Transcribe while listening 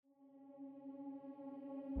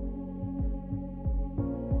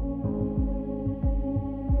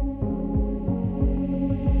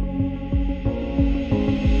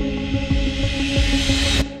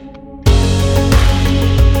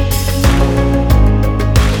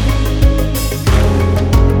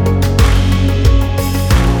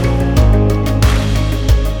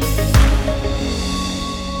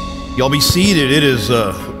Y'all be seated. It is,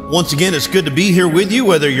 once again, it's good to be here with you,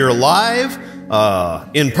 whether you're live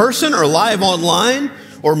in person or live online,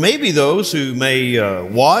 or maybe those who may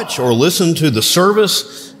watch or listen to the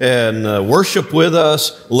service and worship with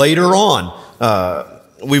us later on.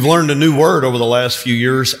 We've learned a new word over the last few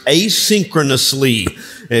years,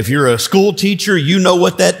 asynchronously. If you're a school teacher, you know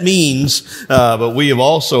what that means, but we have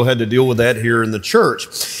also had to deal with that here in the church.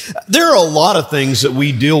 There are a lot of things that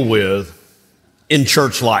we deal with in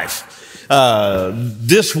church life.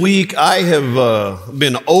 This week, I have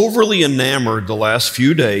been overly enamored the last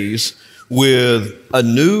few days with a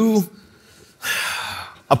new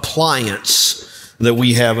appliance that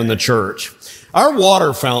we have in the church. Our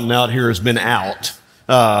water fountain out here has been out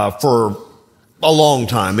for a long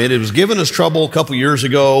time. It was giving us trouble a couple years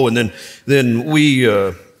ago, and then we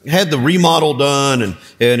had the remodel done,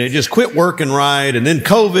 and it just quit working right. And then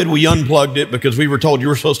COVID, we unplugged it because we were told you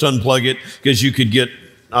were supposed to unplug it because you could get,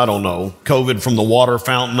 I don't know, COVID from the water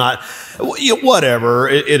fountain. Whatever.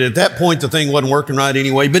 At that point, the thing wasn't working right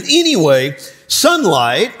anyway. But anyway,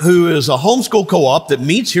 Sunlight, who is a homeschool co-op that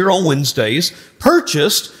meets here on Wednesdays,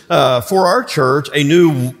 purchased for our church a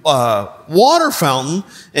new water fountain.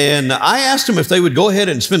 And I asked them if they would go ahead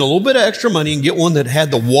and spend a little bit of extra money and get one that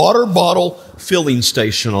had the water bottle filling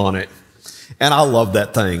station on it. And I love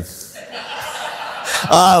that thing.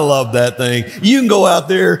 I love that thing. You can go out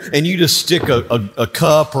there and you just stick a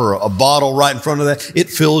cup or a bottle right in front of that. It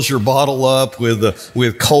fills your bottle up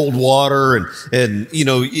with cold water, and you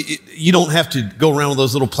know, you don't have to go around with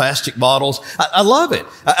those little plastic bottles. I love it.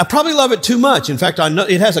 I probably love it too much. In fact, I know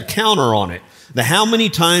it has a counter on it, how many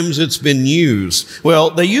times it's been used. Well,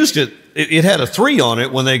 they used it. It had a 3 on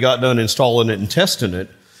it when they got done installing it and testing it.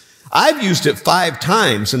 I've used it 5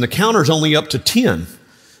 times, and the counter's only up to 10.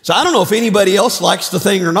 So I don't know if anybody else likes the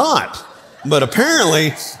thing or not, but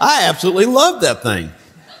apparently I absolutely love that thing.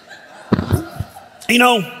 You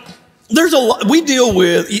know, there's a lot we deal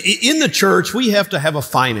with in the church. We have to have a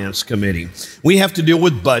finance committee. We have to deal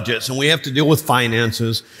with budgets, and we have to deal with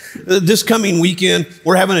finances. This coming weekend,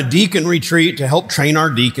 we're having a deacon retreat to help train our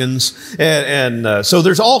deacons, and so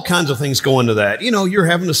there's all kinds of things going to that. You know, you're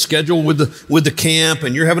having to schedule with the camp,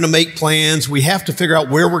 and you're having to make plans. We have to figure out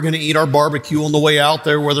where we're going to eat our barbecue on the way out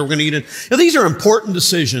there, whether we're going to eat it. Now, these are important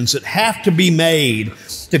decisions that have to be made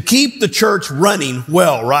to keep the church running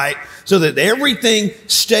well, right? So that everything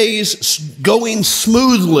stays going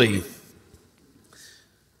smoothly.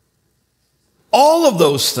 All of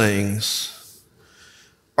those things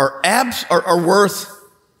are worth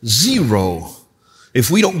 0 if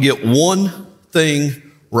we don't get one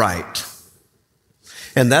thing right.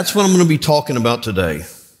 And that's what I'm going to be talking about today.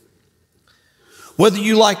 Whether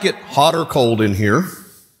you like it hot or cold in here,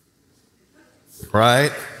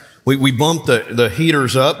 right? We bumped the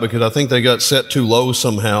heaters up because I think they got set too low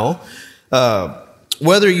somehow.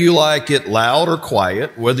 Whether you like it loud or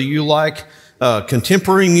quiet, whether you like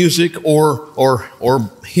contemporary music or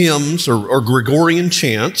hymns or Gregorian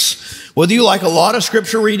chants, whether you like a lot of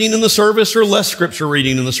scripture reading in the service or less scripture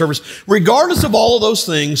reading in the service, regardless of all of those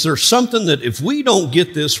things, there's something that if we don't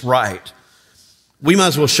get this right, we might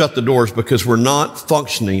as well shut the doors because we're not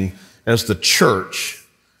functioning as the church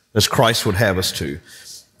as Christ would have us to.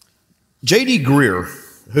 J.D. Greear,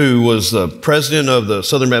 who was the president of the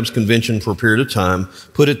Southern Baptist Convention for a period of time,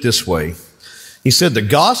 put it this way. He said, the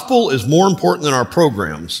gospel is more important than our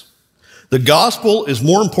programs. The gospel is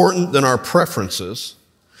more important than our preferences.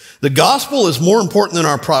 The gospel is more important than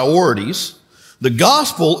our priorities. The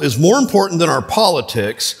gospel is more important than our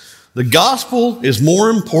politics. The gospel is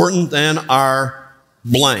more important than our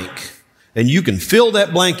blank. And you can fill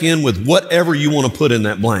that blank in with whatever you want to put in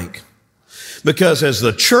that blank. Because as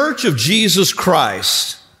the church of Jesus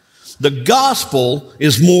Christ, the gospel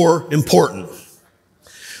is more important.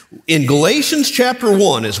 In Galatians chapter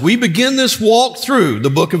 1, as we begin this walk through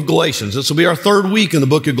the book of Galatians, this will be our 3rd week in the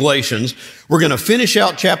book of Galatians, we're going to finish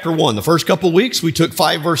out chapter 1. The first couple of weeks, we took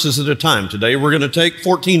 5 verses at a time. Today, we're going to take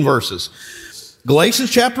 14 verses.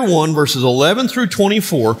 Galatians chapter 1, verses 11 through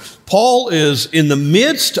 24, Paul is in the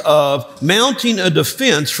midst of mounting a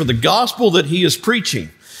defense for the gospel that he is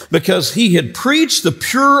preaching, because he had preached the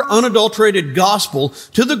pure, unadulterated gospel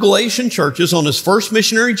to the Galatian churches on his first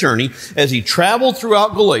missionary journey as he traveled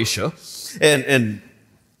throughout Galatia and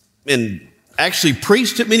actually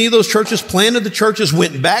preached at many of those churches, planted the churches,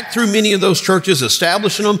 went back through many of those churches,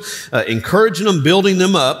 establishing them, encouraging them, building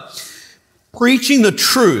them up, preaching the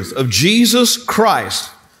truth of Jesus Christ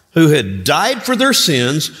who had died for their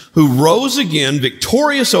sins, who rose again,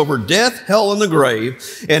 victorious over death, hell, and the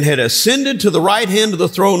grave, and had ascended to the right hand of the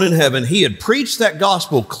throne in heaven. He had preached that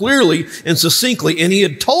gospel clearly and succinctly, and he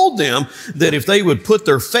had told them that if they would put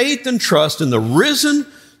their faith and trust in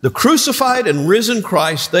the crucified and risen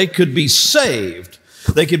Christ, they could be saved.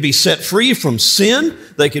 They could be set free from sin.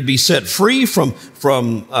 They could be set free from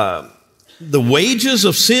the wages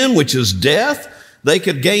of sin, which is death. They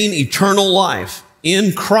could gain eternal life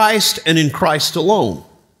in Christ and in Christ alone.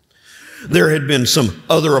 There had been some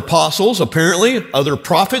other apostles, apparently, other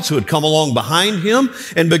prophets who had come along behind him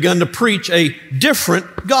and begun to preach a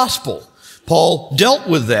different gospel. Paul dealt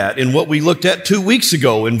with that in what we looked at 2 weeks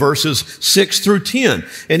ago in verses 6 through 10.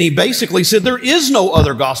 And he basically said there is no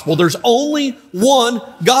other gospel. There's only one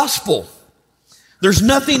gospel. There's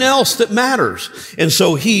nothing else that matters. And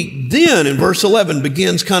so he then, in verse 11,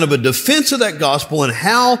 begins kind of a defense of that gospel and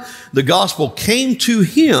how the gospel came to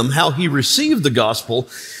him, how he received the gospel,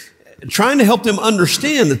 trying to help them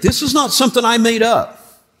understand that this is not something I made up.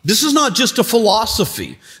 This is not just a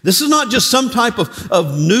philosophy. This is not just some type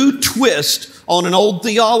of new twist on an old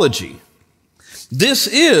theology. This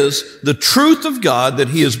is the truth of God that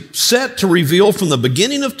he is set to reveal from the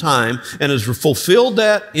beginning of time and has fulfilled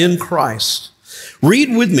that in Christ.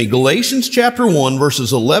 Read with me Galatians chapter 1,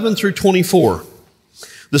 verses 11 through 24.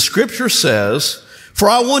 The scripture says, "For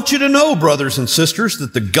I want you to know, brothers and sisters,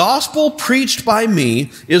 that the gospel preached by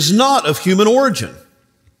me is not of human origin.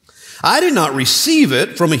 I did not receive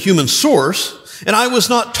it from a human source, and I was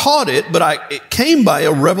not taught it, but it came by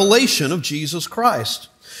a revelation of Jesus Christ.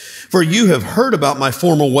 For you have heard about my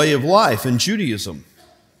former way of life in Judaism.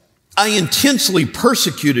 I intensely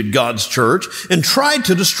persecuted God's church and tried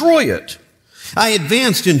to destroy it. I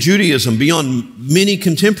advanced in Judaism beyond many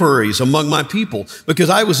contemporaries among my people because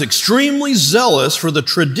I was extremely zealous for the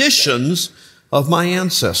traditions of my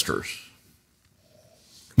ancestors.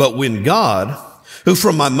 But when God, who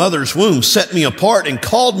from my mother's womb set me apart and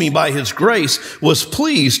called me by his grace, was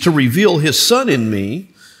pleased to reveal his Son in me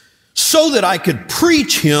so that I could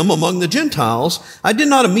preach him among the Gentiles, I did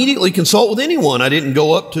not immediately consult with anyone. I didn't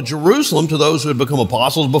go up to Jerusalem to those who had become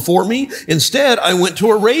apostles before me. Instead, I went to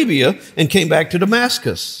Arabia and came back to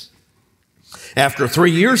Damascus. After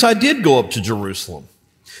 3 years, I did go up to Jerusalem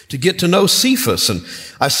to get to know Cephas, and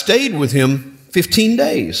I stayed with him 15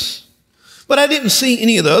 days. But I didn't see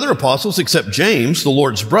any of the other apostles except James, the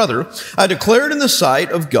Lord's brother. I declared in the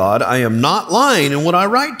sight of God, I am not lying in what I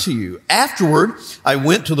write to you. Afterward, I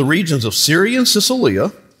went to the regions of Syria and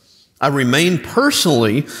Cilicia. I remained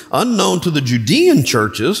personally unknown to the Judean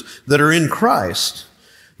churches that are in Christ.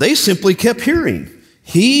 They simply kept hearing,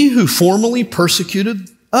 he who formerly persecuted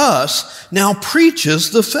us now preaches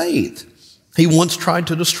the faith he once tried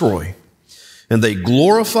to destroy. And they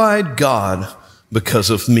glorified God because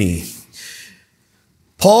of me.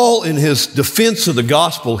 Paul, in his defense of the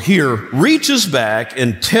gospel here, reaches back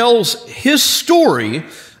and tells his story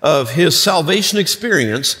of his salvation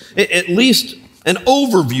experience, at least an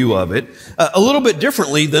overview of it, a little bit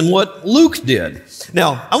differently than what Luke did.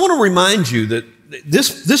 Now, I want to remind you that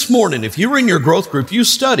this morning, if you were in your growth group, you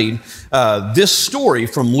studied this story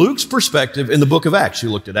from Luke's perspective in the book of Acts. You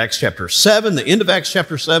looked at Acts chapter 7, the end of Acts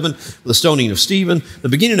chapter 7, the stoning of Stephen, the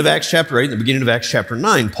beginning of Acts chapter 8, and the beginning of Acts chapter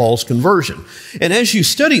 9, Paul's conversion. And as you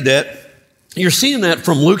studied that, you're seeing that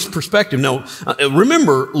from Luke's perspective. Now,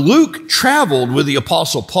 remember, Luke traveled with the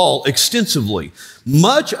Apostle Paul extensively.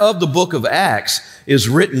 Much of the book of Acts is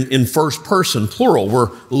written in first person, plural, where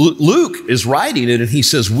Luke is writing it and he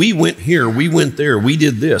says, we went here, we went there, we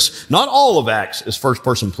did this. Not all of Acts is first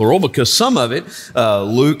person, plural, because some of it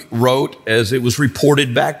Luke wrote as it was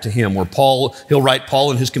reported back to him, where he'll write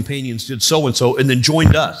Paul and his companions did so-and-so and then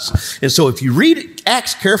joined us. And so if you read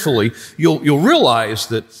Acts carefully, you'll realize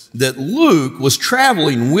that Luke was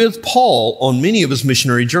traveling with Paul on many of his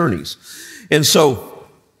missionary journeys. And so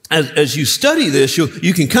as you study this,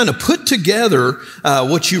 you can kind of put together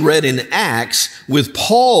what you read in Acts with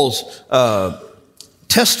Paul's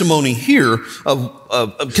testimony here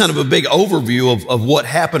of kind of a big overview of what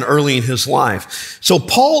happened early in his life. So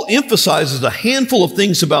Paul emphasizes a handful of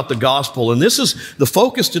things about the gospel, and the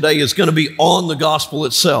focus today is going to be on the gospel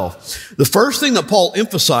itself. The first thing that Paul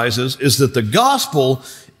emphasizes is that the gospel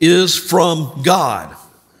is from God.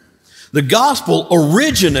 The gospel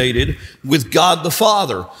originated with God the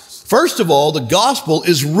Father. First of all, the gospel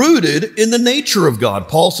is rooted in the nature of God.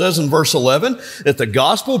 Paul says in verse 11 that the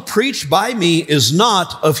gospel preached by me is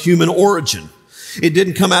not of human origin. It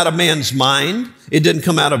didn't come out of man's mind. It didn't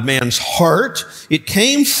come out of man's heart. It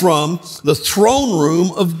came from the throne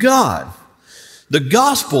room of God. The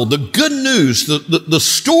gospel, the good news, the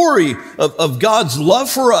story of God's love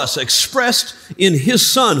for us expressed in his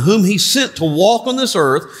Son, whom he sent to walk on this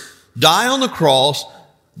earth, die on the cross,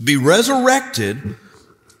 be resurrected,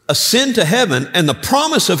 ascend to heaven, and the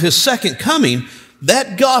promise of his second coming,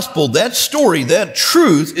 that gospel, that story, that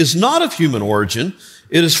truth is not of human origin.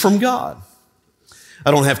 It is from God.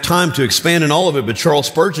 I don't have time to expand in all of it, but Charles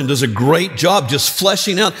Spurgeon does a great job just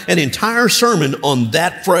fleshing out an entire sermon on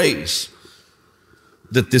that phrase,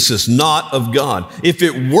 that this is not of God. If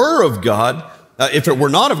it were of God, if it were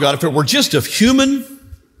not of God, if it were just of human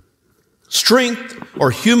strength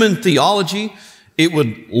or human theology, it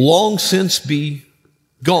would long since be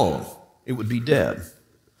gone. It would be dead.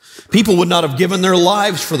 People would not have given their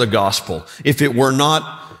lives for the gospel if it were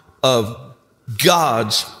not of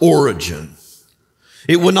God's origin.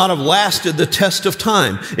 It would not have lasted the test of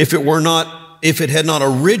time if it had not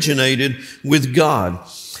originated with God.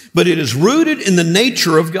 But it is rooted in the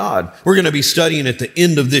nature of God. We're going to be studying at the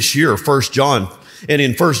end of this year, 1 John. And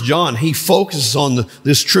in 1 John, he focuses on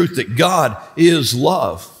this truth that God is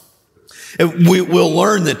love. And we'll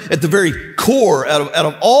learn that at the very core, out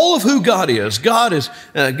of all of who God is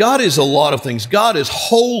a lot of things. God is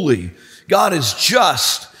holy. God is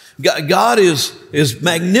just. God is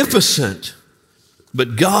magnificent.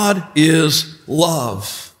 But God is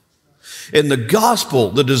love. And the gospel,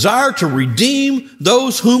 the desire to redeem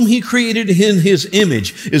those whom he created in his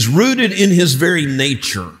image, is rooted in his very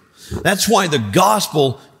nature. That's why the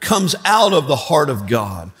gospel comes out of the heart of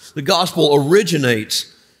God. The gospel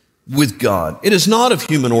originates with God. It is not of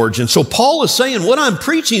human origin. So Paul is saying what I'm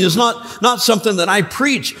preaching is not something that I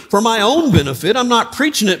preach for my own benefit. I'm not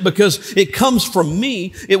preaching it because it comes from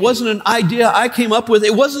me. It wasn't an idea I came up with.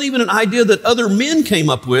 It wasn't even an idea that other men came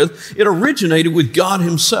up with. It originated with God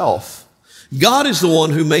himself. God is the one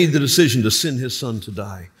who made the decision to send his Son to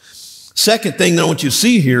die. Second thing that I want you to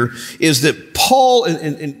see here is that Paul,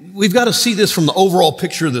 and we've got to see this from the overall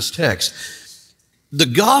picture of this text. The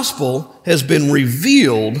gospel has been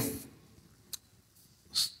revealed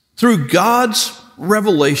through God's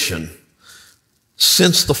revelation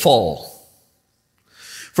since the fall.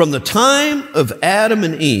 From the time of Adam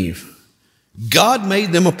and Eve, God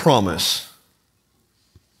made them a promise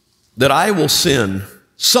that I will send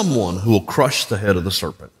someone who will crush the head of the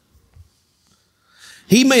serpent.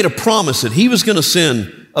 He made a promise that he was going to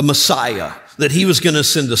send a Messiah, that he was going to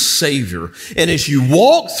send a Savior. And as you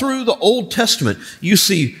walk through the Old Testament, you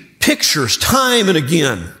see pictures time and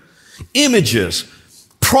again, images,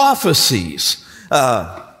 prophecies,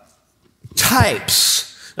 types,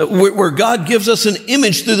 where God gives us an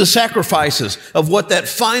image through the sacrifices of what that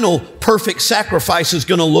final perfect sacrifice is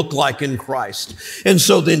going to look like in Christ. And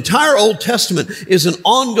so the entire Old Testament is an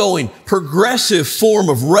ongoing, progressive form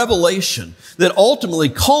of revelation that ultimately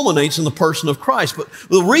culminates in the person of Christ. But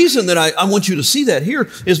the reason that I want you to see that here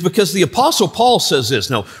is because the Apostle Paul says this.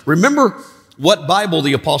 Now, remember what Bible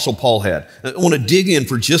the Apostle Paul had. I want to dig in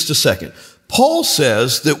for just a second. Paul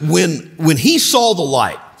says that when he saw the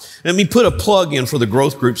light, let me put a plug in for the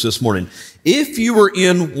growth groups this morning. If you were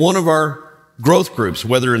in one of our growth groups,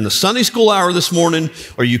 whether in the Sunday school hour this morning,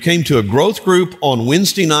 or you came to a growth group on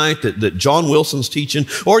Wednesday night that John Wilson's teaching,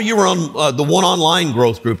 or you were on the one online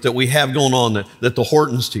growth group that we have going on that the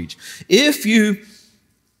Hortons teach. If you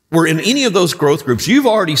were in any of those growth groups, you've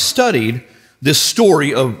already studied this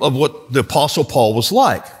story of what the Apostle Paul was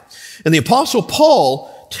like. And the Apostle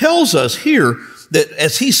Paul tells us here that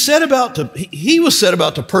as he was set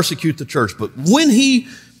about to persecute the church, but when he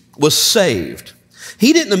was saved,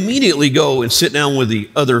 he didn't immediately go and sit down with the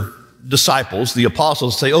other disciples, the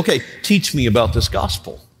apostles, and say, okay, teach me about this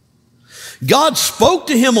gospel. God spoke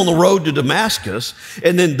to him on the road to Damascus,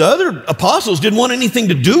 and then the other apostles didn't want anything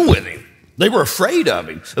to do with him. They were afraid of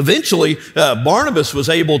him. Eventually, Barnabas was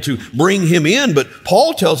able to bring him in, but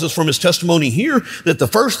Paul tells us from his testimony here that the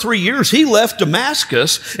first 3 years he left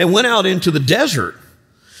Damascus and went out into the desert.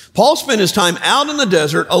 Paul spent his time out in the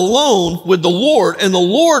desert alone with the Lord, and the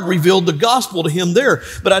Lord revealed the gospel to him there.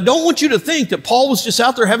 But I don't want you to think that Paul was just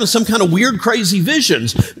out there having some kind of weird, crazy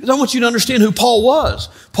visions. I want you to understand who Paul was.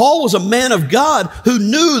 Paul was a man of God who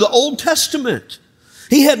knew the Old Testament.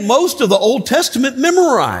 He had most of the Old Testament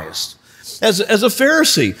memorized. As a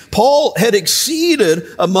Pharisee, Paul had exceeded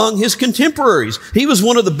among his contemporaries. He was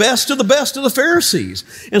one of the best of the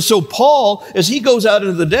Pharisees. And so Paul, as he goes out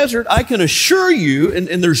into the desert, I can assure you,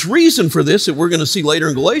 and there's reason for this that we're going to see later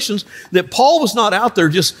in Galatians, that Paul was not out there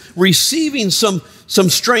just receiving some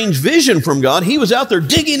strange vision from God. He was out there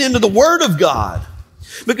digging into the Word of God.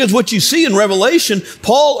 Because what you see in Revelation,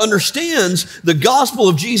 Paul understands the gospel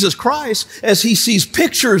of Jesus Christ as he sees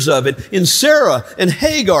pictures of it in Sarah and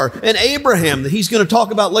Hagar and Abraham that he's going to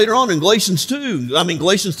talk about later on in Galatians 3 and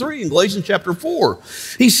Galatians chapter 4.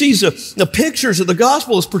 He sees the pictures of the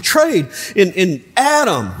gospel as portrayed in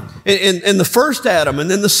Adam, in the first Adam,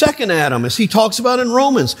 and then the second Adam, as he talks about in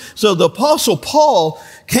Romans. So the Apostle Paul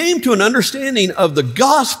came to an understanding of the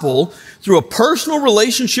gospel through a personal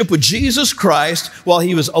relationship with Jesus Christ while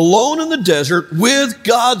he was alone in the desert with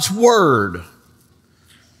God's Word.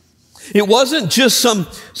 It wasn't just some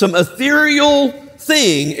ethereal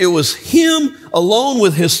thing. It was him alone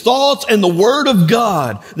with his thoughts and the Word of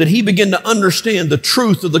God that he began to understand the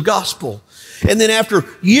truth of the gospel. And then after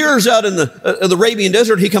years out in the Arabian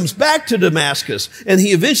desert, he comes back to Damascus, and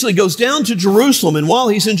he eventually goes down to Jerusalem. And while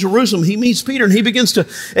he's in Jerusalem, he meets Peter, and he begins to,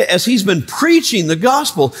 as he's been preaching the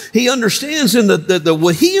gospel, he understands in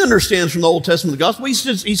what he understands from the Old Testament, the gospel.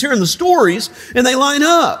 He's hearing the stories, and they line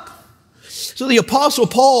up. So the Apostle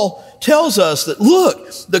Paul tells us that,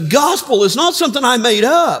 look, the gospel is not something I made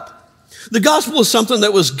up. The gospel is something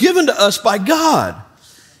that was given to us by God.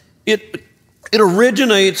 It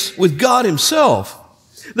originates with God himself.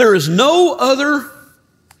 There is no other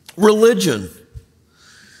religion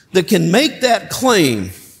that can make that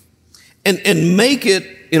claim and make it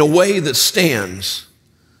in a way that stands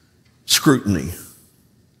scrutiny.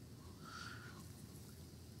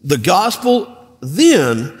 The gospel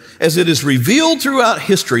then, as it is revealed throughout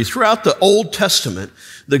history, throughout the Old Testament,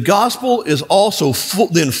 the gospel is also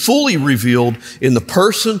then fully revealed in the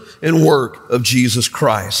person and work of Jesus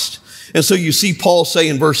Christ. And so you see Paul say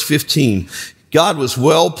in verse 15, God was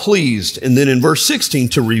well pleased. And then in verse 16,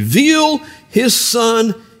 to reveal his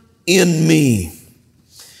Son in me.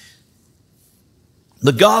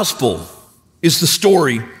 The gospel is the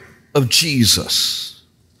story of Jesus.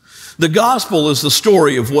 The gospel is the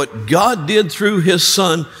story of what God did through his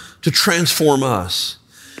Son to transform us.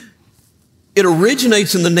 It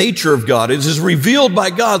originates in the nature of God. It is revealed by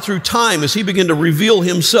God through time as he began to reveal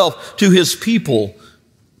himself to his people.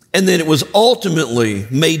 And then it was ultimately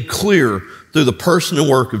made clear through the person and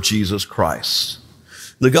work of Jesus Christ.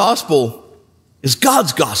 The gospel is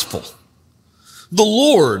God's gospel. The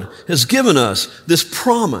Lord has given us this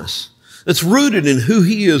promise that's rooted in who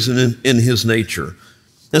he is and in his nature.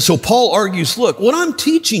 And so Paul argues, look, what I'm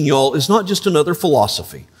teaching y'all is not just another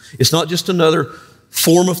philosophy. It's not just another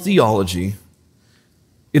form of theology.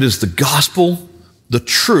 It is the gospel, the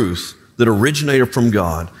truth that originated from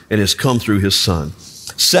God and has come through his Son.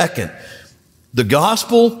 Second, the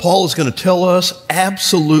gospel, Paul is going to tell us,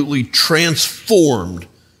 absolutely transformed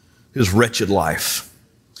his wretched life.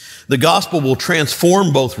 The gospel will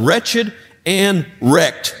transform both wretched and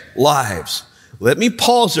wrecked lives. Let me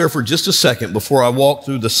pause there for just a second before I walk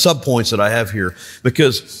through the subpoints that I have here,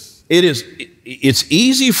 because it's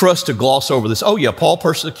easy for us to gloss over this. Oh yeah, Paul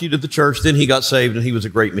persecuted the church, then he got saved, and he was a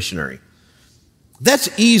great missionary. That's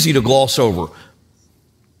easy to gloss over.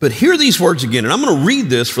 But hear these words again, and I'm going to read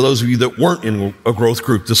this for those of you that weren't in a growth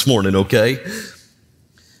group this morning, okay?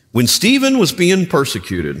 When Stephen was being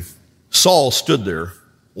persecuted, Saul stood there,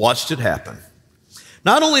 watched it happen.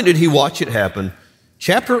 Not only did he watch it happen,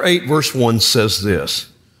 chapter 8, verse 1 says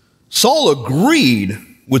this: Saul agreed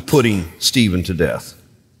with putting Stephen to death.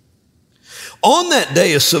 On that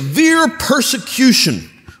day, a severe persecution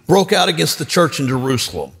broke out against the church in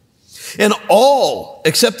Jerusalem. And all,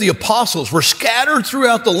 except the apostles, were scattered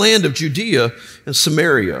throughout the land of Judea and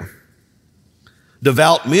Samaria.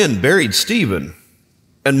 Devout men buried Stephen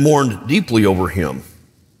and mourned deeply over him.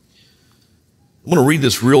 I'm going to read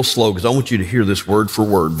this real slow because I want you to hear this word for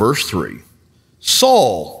word. Verse 3.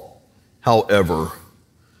 Saul, however,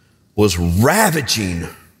 was ravaging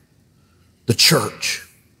the church.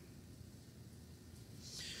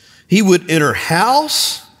 He would enter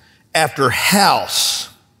house after house,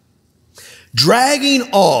 dragging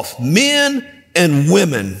off men and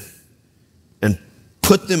women and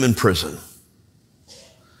put them in prison.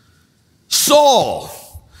 Saul,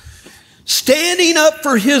 standing up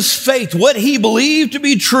for his faith, what he believed to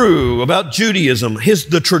be true about Judaism,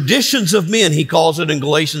 the traditions of men, he calls it in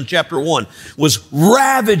Galatians chapter 1, was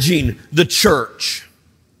ravaging the church.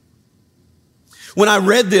 When I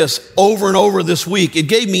read this over and over this week, it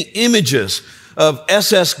gave me images of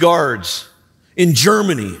SS guards in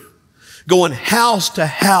Germany going house to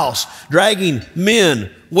house, dragging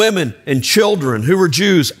men, women, and children who were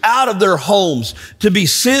Jews out of their homes to be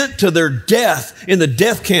sent to their death in the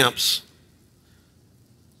death camps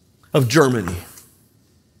of Germany.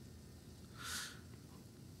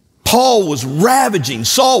 Saul was ravaging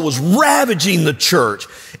the church.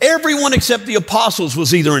 Everyone except the apostles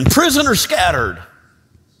was either in prison or scattered.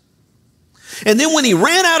 And then when he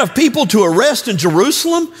ran out of people to arrest in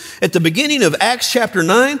Jerusalem, at the beginning of Acts chapter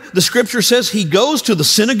 9, the scripture says he goes to the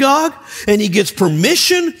synagogue and he gets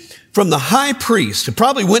permission from the high priest. He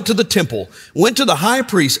probably went to the temple, went to the high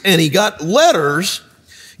priest, and he got letters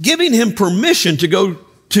giving him permission to go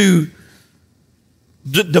to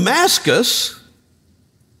Damascus,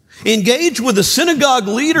 engage with the synagogue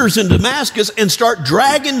leaders in Damascus, and start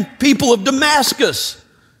dragging people of Damascus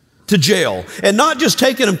to jail. And not just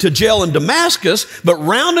taking them to jail in Damascus, but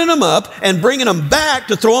rounding them up and bringing them back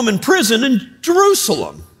to throw them in prison in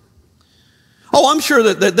Jerusalem. Oh, I'm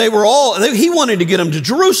sure that they were he wanted to get them to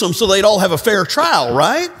Jerusalem so they'd all have a fair trial,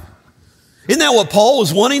 right? Isn't that what Paul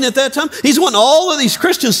was wanting at that time? He's wanting all of these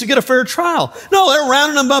Christians to get a fair trial. No, they're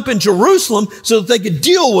rounding them up in Jerusalem so that they could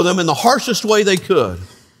deal with them in the harshest way they could.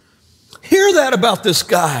 Hear that about this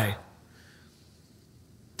guy.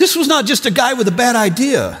 This was not just a guy with a bad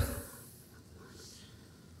idea.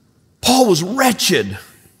 Paul was wretched.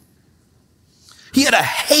 He had a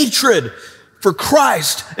hatred for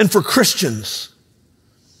Christ and for Christians.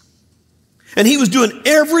 And he was doing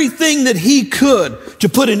everything that he could to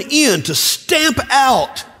put an end, to stamp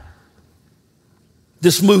out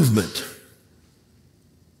this movement.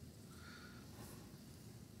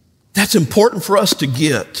 That's important for us to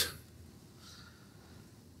get.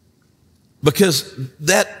 Because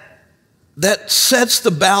that sets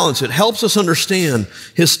the balance. It helps us understand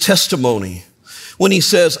his testimony. When he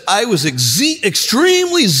says, I was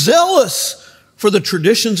extremely zealous for the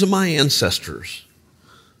traditions of my ancestors,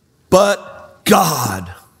 but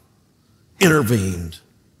God intervened.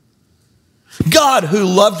 God who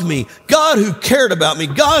loved me, God who cared about me,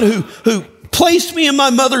 God who placed me in my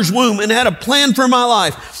mother's womb and had a plan for my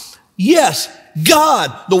life. Yes,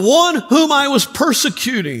 God, the one whom I was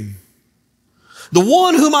persecuting, the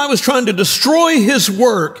one whom I was trying to destroy his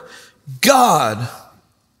work, God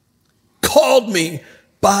called me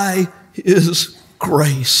by his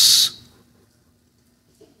grace.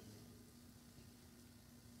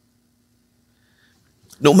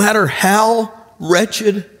 No matter how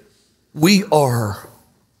wretched we are,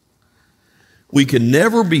 we can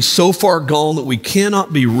never be so far gone that we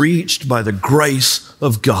cannot be reached by the grace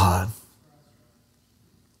of God.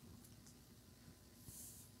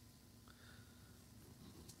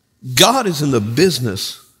 God is in the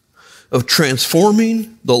business of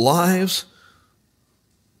transforming the lives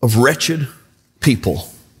of wretched people.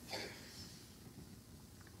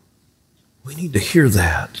 We need to hear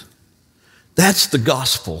that. That's the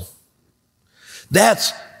gospel.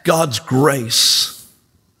 That's God's grace.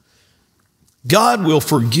 God will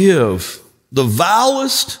forgive the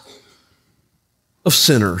vilest of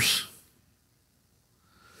sinners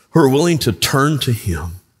who are willing to turn to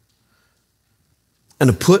him and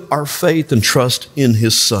to put our faith and trust in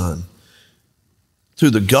his Son. Through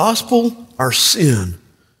the gospel, our sin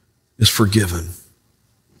is forgiven.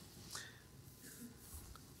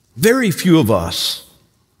 Very few of us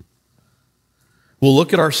will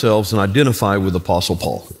look at ourselves and identify with Apostle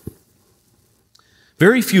Paul.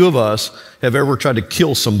 Very few of us have ever tried to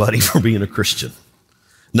kill somebody for being a Christian.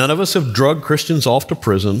 None of us have drugged Christians off to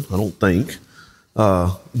prison, I don't think,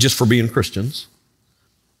 just for being Christians.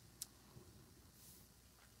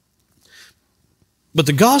 But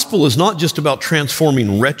the gospel is not just about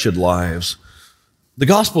transforming wretched lives. The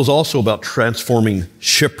gospel is also about transforming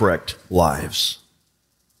shipwrecked lives.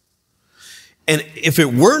 And if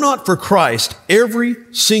it were not for Christ, every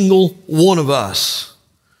single one of us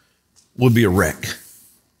would be a wreck.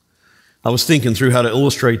 I was thinking through how to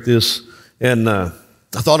illustrate this, and I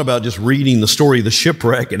thought about just reading the story of the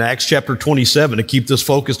shipwreck in Acts chapter 27 to keep this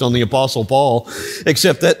focused on the Apostle Paul,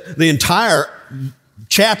 except that the entire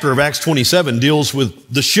chapter of Acts 27 deals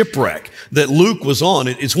with the shipwreck that Luke was on.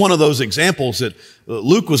 It's one of those examples that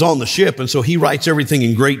Luke was on the ship, and so he writes everything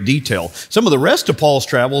in great detail. Some of the rest of Paul's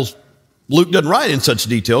travels, Luke doesn't write in such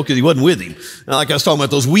detail because he wasn't with him. Like I was talking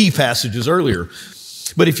about those we passages earlier.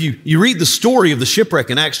 But if you read the story of the shipwreck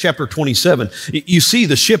in Acts chapter 27, you see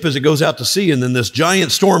the ship as it goes out to sea, and then this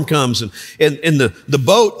giant storm comes, and the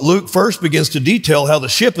boat, Luke first begins to detail how the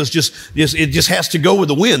ship is it just has to go with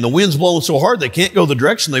the wind. The wind's blowing so hard they can't go the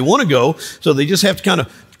direction they want to go, so they just have to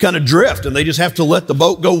kind of drift, and they just have to let the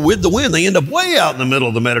boat go with the wind. They end up way out in the middle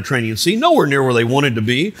of the Mediterranean Sea, nowhere near where they wanted to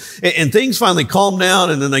be. And things finally calm down,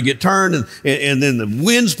 and then they get turned, and then the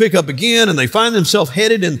winds pick up again, and they find themselves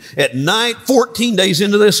headed in at night, 14 days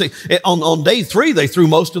into this. On day 3, they threw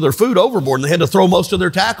most of their food overboard, and they had to throw most of their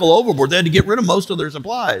tackle overboard. They had to get rid of most of their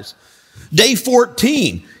supplies. Day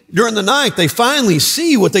 14, during the night, they finally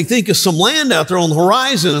see what they think is some land out there on the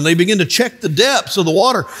horizon, and they begin to check the depths of the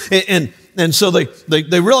water. And and so they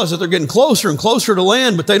realize that they're getting closer and closer to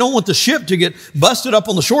land, but they don't want the ship to get busted up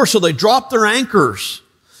on the shore, so they drop their anchors.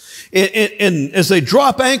 And as they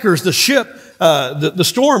drop anchors, the ship, the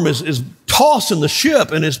storm is tossing the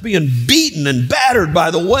ship, and it's being beaten and battered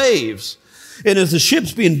by the waves. And as the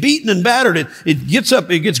ship's being beaten and battered, it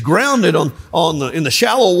gets grounded in the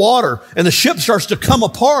shallow water, and the ship starts to come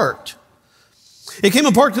apart. It came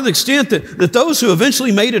apart to the extent that those who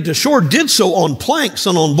eventually made it to shore did so on planks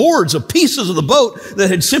and on boards of pieces of the boat that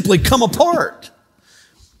had simply come apart.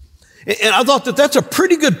 And I thought that that's a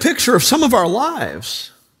pretty good picture of some of our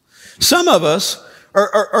lives. Some of us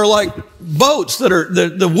are like boats that are,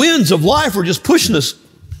 the winds of life are just pushing us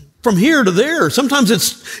from here to there. Sometimes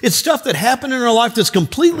it's stuff that happened in our life that's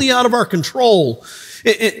completely out of our control.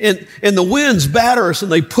 And the winds batter us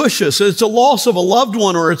and they push us. It's a loss of a loved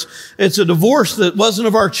one, or it's a divorce that wasn't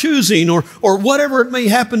of our choosing, or whatever it may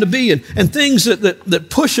happen to be, and things that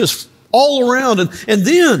push us all around. And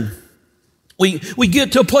then we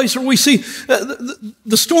get to a place where we see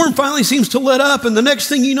the storm finally seems to let up, and the next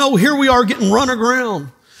thing you know, here we are getting run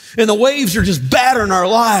aground, and the waves are just battering our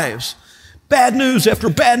lives. Bad news after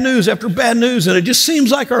bad news after bad news, and it just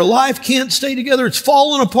seems like our life can't stay together. It's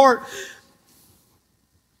falling apart.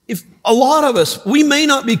 If a lot of us, we may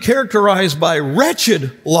not be characterized by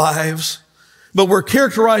wretched lives, but we're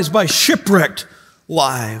characterized by shipwrecked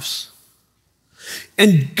lives.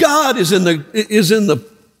 And God is in the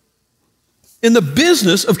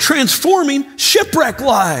business of transforming shipwrecked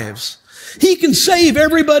lives. He can save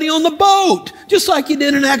everybody on the boat, just like he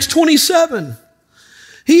did in Acts 27.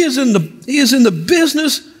 He is in the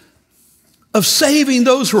business of saving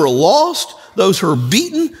those who are lost, those who are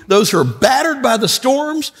beaten, those who are battered by the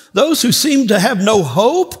storms, those who seem to have no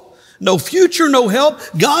hope, no future, no help.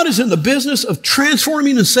 God is in the business of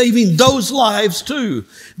transforming and saving those lives too.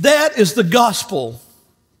 That is the gospel.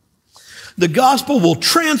 The gospel will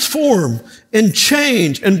transform and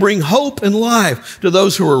change and bring hope and life to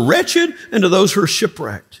those who are wretched and to those who are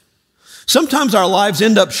shipwrecked. Sometimes our lives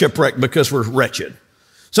end up shipwrecked because we're wretched.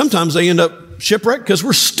 Sometimes they end up shipwrecked because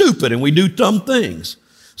we're stupid and we do dumb things.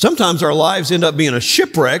 Sometimes our lives end up being a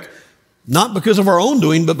shipwreck, not because of our own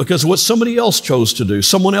doing, but because of what somebody else chose to do.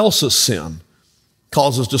 Someone else's sin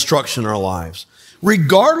causes destruction in our lives.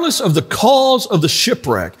 Regardless of the cause of the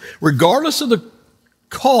shipwreck, regardless of the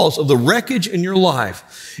cause of the wreckage in your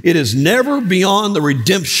life, it is never beyond the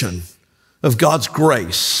redemption of God's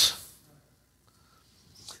grace.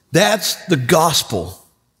 That's the gospel.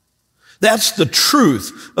 That's the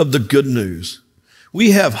truth of the good news.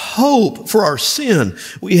 We have hope for our sin.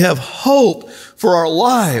 We have hope for our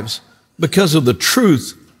lives because of the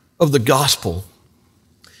truth of the gospel.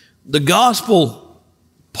 The gospel,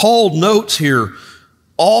 Paul notes here,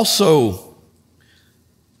 also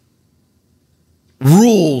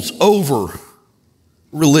rules over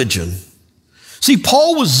religion. See,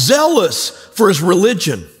 Paul was zealous for his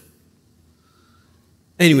religion,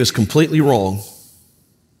 and he was completely wrong.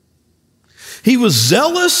 He was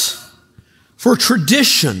zealous for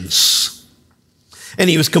traditions, and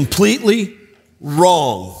he was completely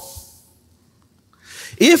wrong.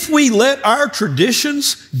 If we let our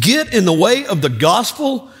traditions get in the way of the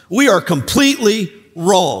gospel, we are completely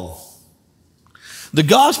wrong. The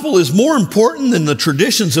gospel is more important than the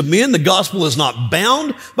traditions of men. The gospel is not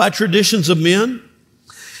bound by traditions of men.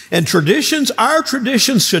 And our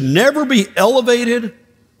traditions should never be elevated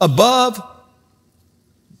above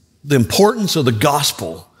the importance of the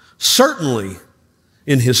gospel, certainly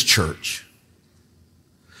in his church.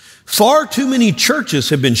 Far too many churches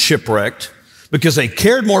have been shipwrecked because they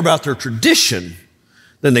cared more about their tradition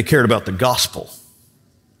than they cared about the gospel.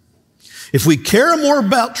 If we care more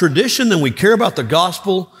about tradition than we care about the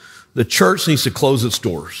gospel, the church needs to close its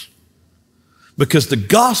doors. Because the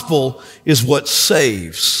gospel is what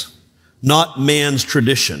saves, not man's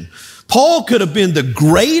tradition. Paul could have been the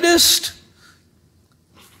greatest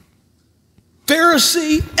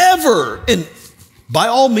Pharisee ever, and by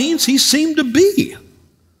all means, he seemed to be.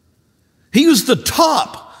 He was the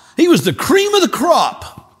top. He was the cream of the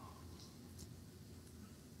crop.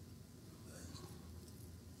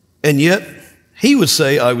 And yet, he would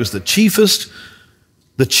say, I was the chief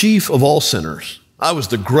of all sinners. I was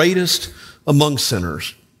the greatest among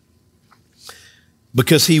sinners.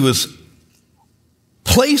 Because he was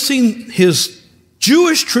placing his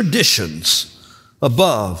Jewish traditions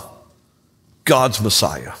above God's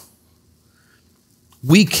Messiah.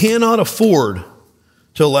 We cannot afford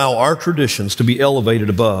to allow our traditions to be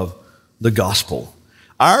elevated above the gospel.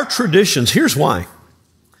 Our traditions, here's why.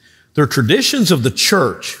 They're traditions of the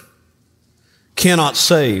church cannot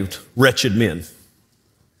save wretched men.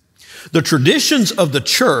 The traditions of the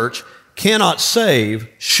church cannot save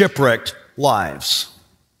shipwrecked lives.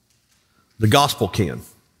 The gospel can.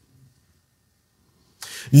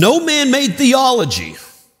 No man-made theology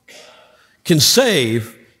can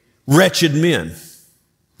save wretched men.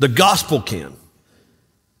 The gospel can.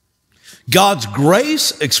 God's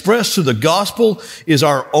grace expressed through the gospel is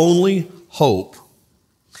our only hope.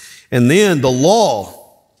 And then the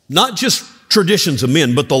law, not just traditions of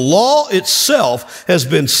men, but the law itself has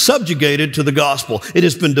been subjugated to the gospel. It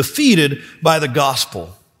has been defeated by the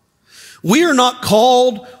gospel. We are not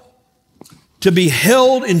called to be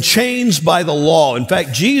held in chains by the law. In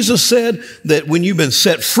fact, Jesus said that when you've been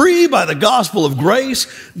set free by the gospel of grace,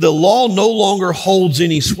 the law no longer holds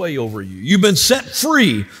any sway over you. You've been set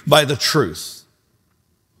free by the truth.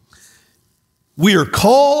 We are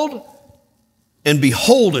called and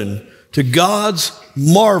beholden to God's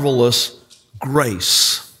marvelous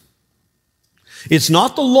grace. It's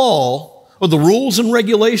not the law or the rules and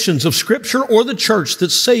regulations of Scripture or the church that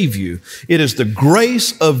save you. It is the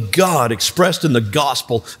grace of God expressed in the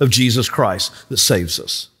gospel of Jesus Christ that saves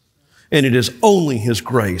us. And it is only His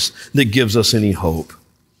grace that gives us any hope.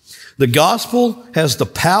 The gospel has the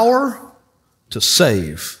power to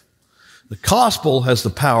save. The gospel has the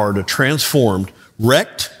power to transform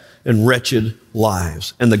wrecked and wretched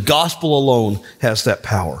lives. And the gospel alone has that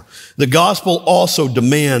power. The gospel also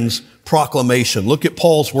demands proclamation. Look at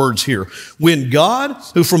Paul's words here. When God,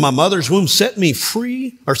 who from my mother's womb set me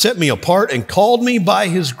free, or set me apart and called me by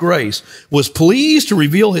His grace, was pleased to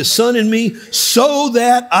reveal His Son in me so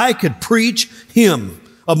that I could preach Him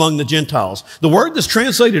among the Gentiles. The word that's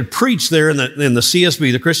translated preach there in the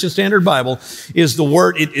CSB, the Christian Standard Bible, is the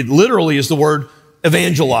word, it literally is the word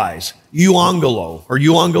evangelize, euangelo or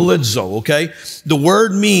euangelizo, okay? The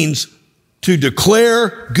word means to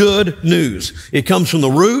declare good news. It comes from the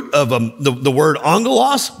root of the word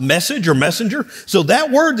angelos, message or messenger. So that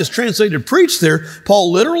word that's translated preach there,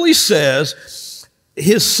 Paul literally says,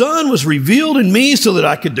 His Son was revealed in me so that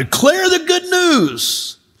I could declare the good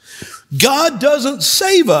news. God doesn't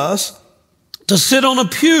save us to sit on a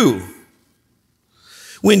pew.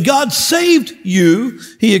 When God saved you,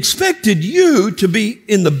 He expected you to be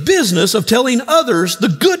in the business of telling others the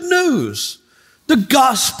good news, the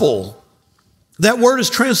gospel. That word is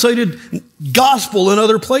translated gospel in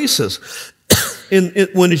other places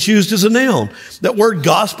when it's used as a noun. That word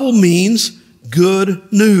gospel means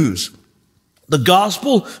good news. The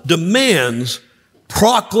gospel demands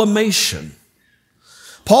proclamation.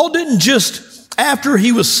 Paul didn't just, after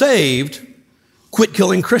he was saved, quit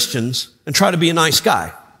killing Christians and try to be a nice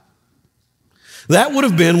guy. That would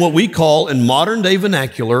have been what we call in modern day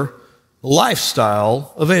vernacular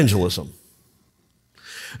lifestyle evangelism.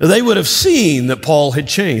 They would have seen that Paul had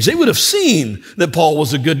changed. They would have seen that Paul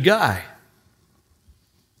was a good guy.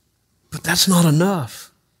 But that's not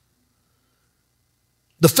enough.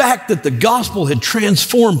 The fact that the gospel had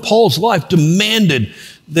transformed Paul's life demanded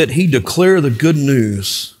that he declare the good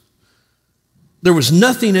news. There was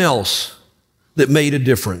nothing else that made a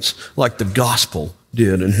difference like the gospel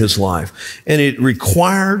did in his life. And it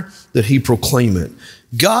required that he proclaim it.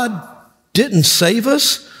 God didn't save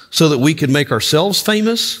us so that we could make ourselves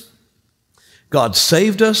famous. God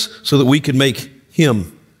saved us so that we could make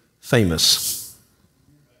Him famous.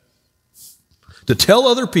 To tell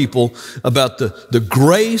other people about the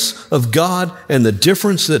grace of God and the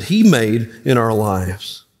difference that He made in our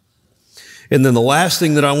lives. And then the last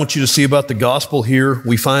thing that I want you to see about the gospel here,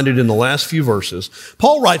 we find it in the last few verses.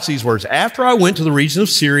 Paul writes these words, "After I went to the region of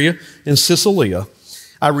Syria and Cilicia,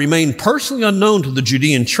 I remained personally unknown to the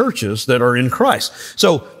Judean churches that are in Christ."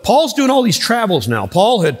 So Paul's doing all these travels now.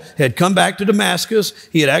 Paul had come back to Damascus.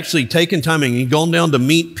 He had actually taken time and he'd gone down to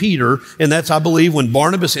meet Peter. And that's, I believe, when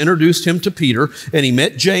Barnabas introduced him to Peter. And he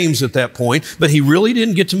met James at that point. But he really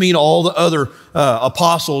didn't get to meet all the other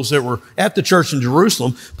apostles that were at the church in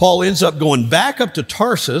Jerusalem. Paul ends up going back up to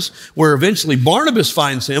Tarsus, where eventually Barnabas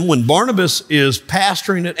finds him. When Barnabas is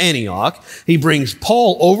pastoring at Antioch, he brings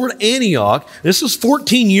Paul over to Antioch. This is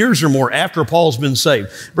 14 years or more after Paul's been saved.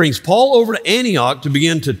 Brings Paul over to Antioch to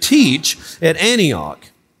begin to teach at Antioch.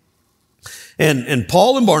 And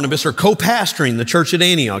Paul and Barnabas are co-pastoring the church at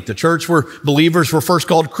Antioch, the church where believers were first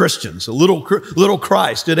called Christians, a little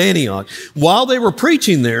Christ at Antioch. While they were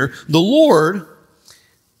preaching there, the Lord,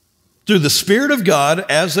 through the Spirit of God,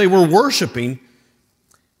 as they were worshiping,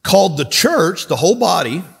 called the church, the whole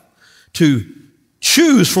body, to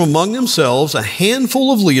choose from among themselves a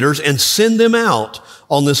handful of leaders and send them out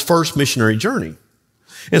on this first missionary journey.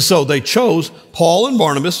 And so they chose Paul and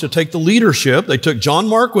Barnabas to take the leadership. They took John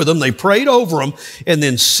Mark with them. They prayed over them and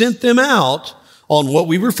then sent them out on what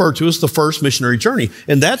we refer to as the first missionary journey.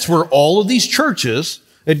 And that's where all of these churches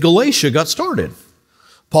at Galatia got started.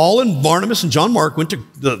 Paul and Barnabas and John Mark went to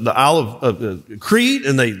the Isle of Crete,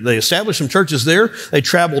 and they established some churches there. They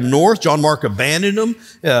traveled north. John Mark abandoned them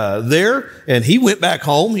there, and he went back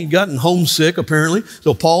home. He'd gotten homesick, apparently.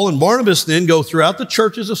 So Paul and Barnabas then go throughout the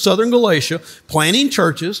churches of southern Galatia, planting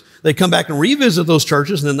churches. They come back and revisit those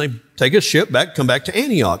churches, and then they take a ship back, come back to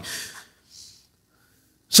Antioch.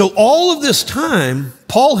 So all of this time,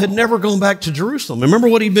 Paul had never gone back to Jerusalem. Remember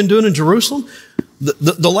what he'd been doing in Jerusalem?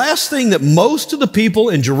 The last thing that most of the people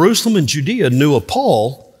in Jerusalem and Judea knew of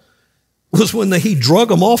Paul was when he drug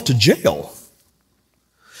them off to jail.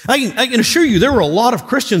 I can assure you there were a lot of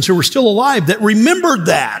Christians who were still alive that remembered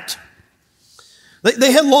that.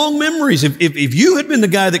 They had long memories. If you had been the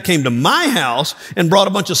guy that came to my house and brought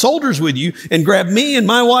a bunch of soldiers with you and grabbed me and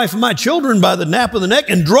my wife and my children by the nape of the neck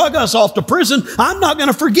and drug us off to prison, I'm not going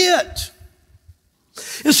to forget.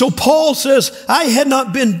 And so Paul says, I had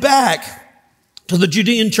not been back to the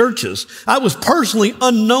Judean churches. I was personally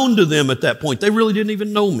unknown to them at that point. They really didn't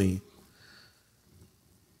even know me.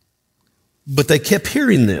 But they kept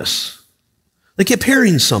hearing this. They kept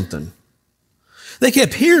hearing something. They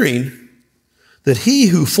kept hearing that he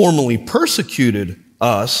who formerly persecuted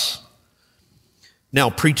us now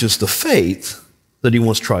preaches the faith that he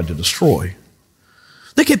once tried to destroy.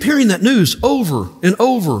 They kept hearing that news over and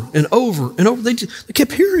over and over and over. They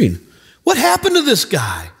kept hearing, what happened to this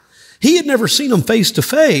guy? He had never seen them face to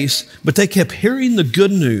face, but they kept hearing the good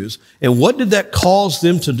news. And what did that cause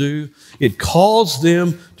them to do? It caused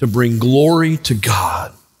them to bring glory to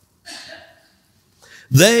God.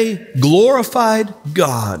 They glorified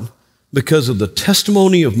God because of the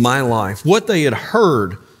testimony of my life. What they had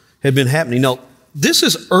heard had been happening. Now, this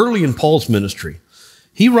is early in Paul's ministry.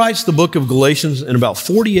 He writes the book of Galatians in about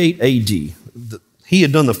 48 AD. He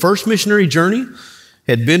had done the first missionary journey,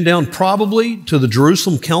 had been down probably to the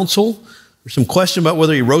Jerusalem Council. There's some question about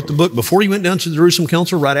whether he wrote the book before he went down to the Jerusalem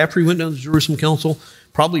Council, right after he went down to the Jerusalem Council,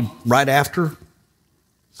 probably right after.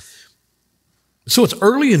 So it's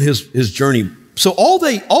early in his journey. So all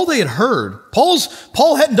they had heard,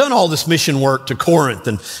 Paul hadn't done all this mission work to Corinth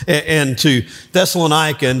and to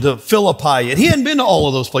Thessalonica and to Philippi yet. He hadn't been to all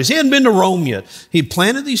of those places. He hadn't been to Rome yet. He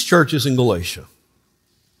planted these churches in Galatia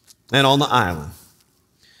and on the island.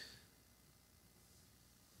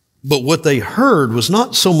 But what they heard was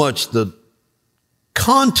not so much the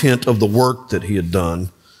content of the work that he had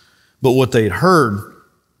done, but what they had heard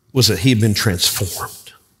was that he had been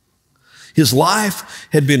transformed. His life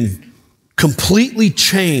had been completely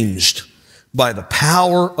changed by the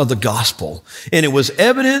power of the gospel. And it was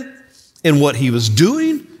evident in what he was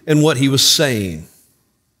doing and what he was saying.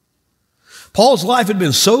 Paul's life had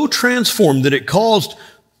been so transformed that it caused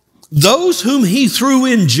those whom he threw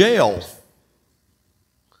in jail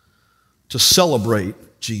to celebrate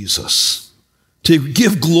Jesus, to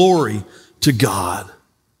give glory to God.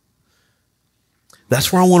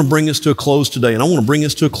 That's where I want to bring us to a close today. And I want to bring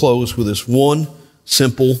us to a close with this one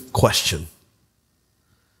simple question.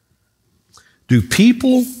 Do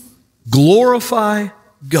people glorify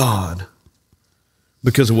God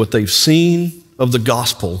because of what they've seen of the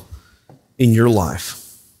gospel in your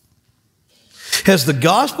life? Has the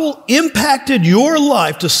gospel impacted your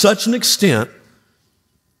life to such an extent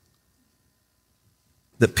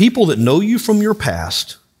that people that know you from your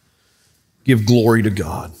past give glory to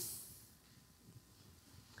God?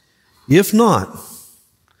 If not,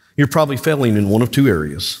 you're probably failing in one of two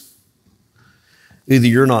areas. Either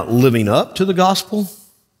you're not living up to the gospel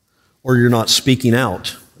or you're not speaking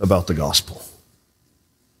out about the gospel.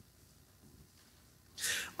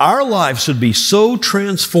 Our lives should be so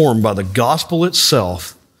transformed by the gospel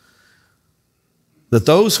itself that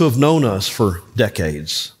those who have known us for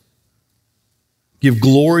decades give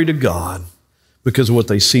glory to God because of what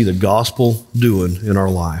they see the gospel doing in our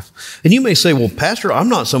life. And you may say, well, Pastor, I'm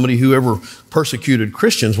not somebody who ever persecuted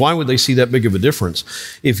Christians. Why would they see that big of a difference?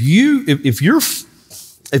 If you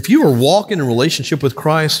are walking in relationship with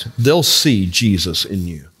Christ, they'll see Jesus in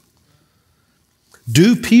you.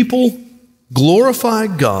 Do people glorify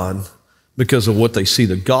God because of what they see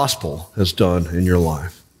the gospel has done in your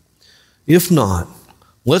life? If not,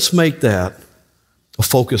 let's make that a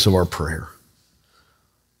focus of our prayer.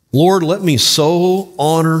 Lord, let me so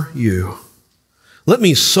honor you. Let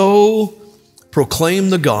me so proclaim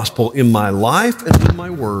the gospel in my life and in my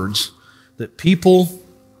words that people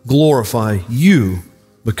glorify you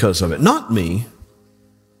because of it. Not me.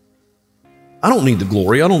 I don't need the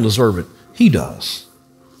glory. I don't deserve it. He does.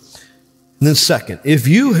 And then second, if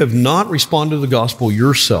you have not responded to the gospel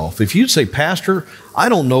yourself, if you'd say, Pastor, I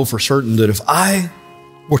don't know for certain that if I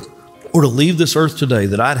were to leave this earth today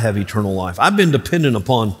that I'd have eternal life. I've been dependent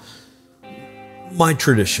upon my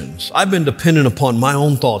traditions. I've been dependent upon my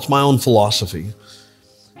own thoughts, my own philosophy.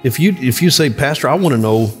 If you say, Pastor, I want to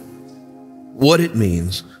know what it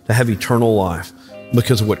means to have eternal life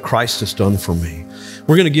because of what Christ has done for me,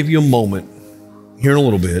 we're going to give you a moment here in a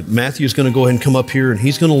little bit. Matthew's going to go ahead and come up here, and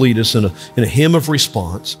he's going to lead us in a hymn of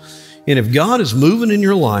response. And if God is moving in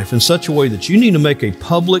your life in such a way that you need to make a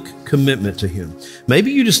public commitment to Him,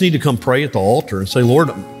 maybe you just need to come pray at the altar and say, Lord,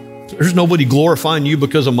 there's nobody glorifying You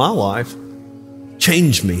because of my life.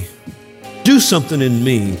 Change me. Do something in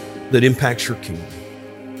me that impacts Your kingdom.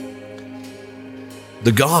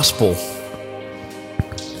 The gospel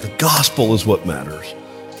is what matters.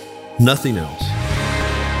 Nothing else.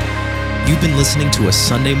 You've been listening to a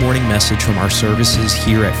Sunday morning message from our services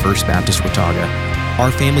here at First Baptist Watauga.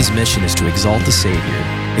 Our family's mission is to exalt the Savior,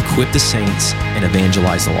 equip the saints, and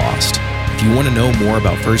evangelize the lost. If you want to know more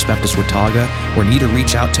about First Baptist Watauga or need to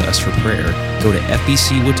reach out to us for prayer, go to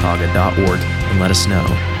fbcwatauga.org and let us know.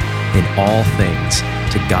 In all things,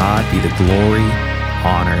 to God be the glory,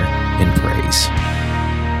 honor, and praise.